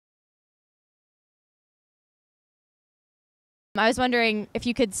I was wondering if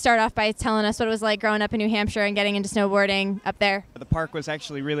you could start off by telling us what it was like growing up in New Hampshire and getting into snowboarding up there. The park was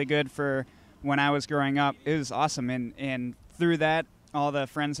actually really good for when I was growing up. It was awesome, and through that, all the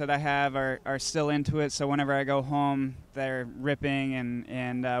friends that I have are still into it, so whenever I go home, they're ripping,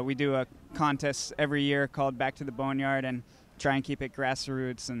 and we do a contest every year called Back to the Boneyard and try and keep it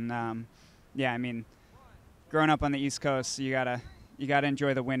grassroots. And yeah, I mean, growing up on the East Coast, you gotta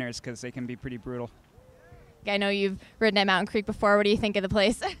enjoy the winters because they can be pretty brutal. I know you've ridden at Mountain Creek before. What do you think of the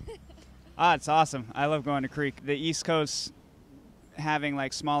place? It's awesome. I love going to Creek. The East Coast having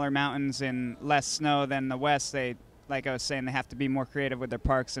like smaller mountains and less snow than the West, like I was saying, they have to be more creative with their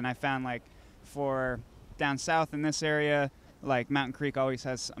parks. And I found like for down south in this area, like Mountain Creek always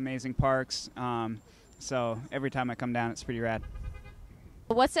has amazing parks. So every time I come down, it's pretty rad.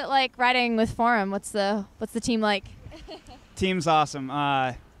 What's it like riding with Forum? What's the team like? Team's awesome.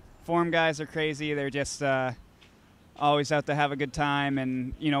 Forum guys are crazy. They're just always out to have a good time,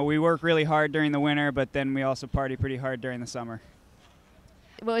 and we work really hard during the winter, but then we also party pretty hard during the summer.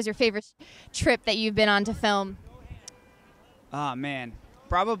 What was your favorite trip that you've been on to film? Oh man,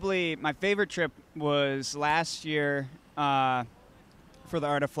 probably my favorite trip was last year for the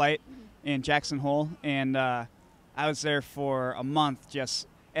Art of Flight in Jackson Hole, and I was there for a month. Just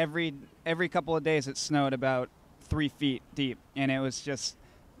every couple of days it snowed about 3 feet deep, and it was just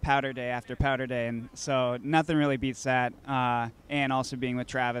powder day after powder day, and so nothing really beats that, and also being with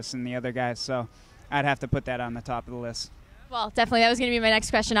Travis and the other guys, so I'd have to put that on the top of the list. Well, definitely that was going to be my next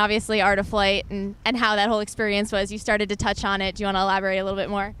question. Obviously Art of Flight and how that whole experience was. You started to touch on it. Do you want to elaborate a little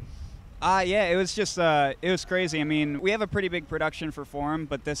bit more? Yeah, it was just it was crazy. I mean, we have a pretty big production for Forum,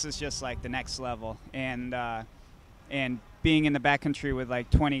 but this is just like the next level, and being in the backcountry with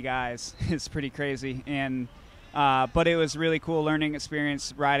like 20 guys is pretty crazy. And but it was really cool learning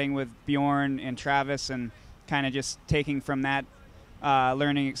experience riding with Bjorn and Travis, and kind of just taking from that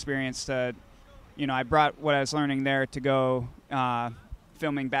learning experience to, I brought what I was learning there to go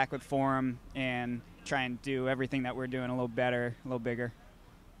filming back with Forum and try and do everything that we're doing a little better, a little bigger.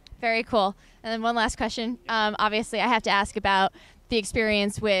 Very cool. And then one last question. Obviously, I have to ask about the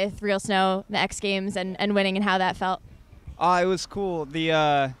experience with Real Snow, the X Games, and winning, and how that felt. It was cool.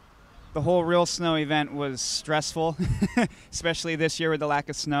 The whole Real Snow event was stressful, especially this year with the lack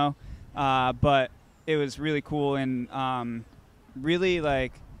of snow. But it was really cool and really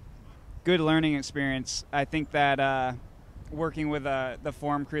like good learning experience. I think that working with the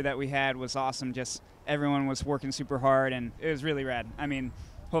Forum crew that we had was awesome. Just everyone was working super hard, and it was really rad. I mean,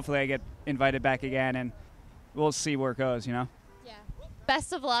 hopefully I get invited back again, and we'll see where it goes, Yeah.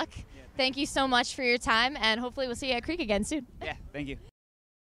 Best of luck. Yeah. Thank you so much for your time, and hopefully we'll see you at Creek again soon. Yeah, thank you.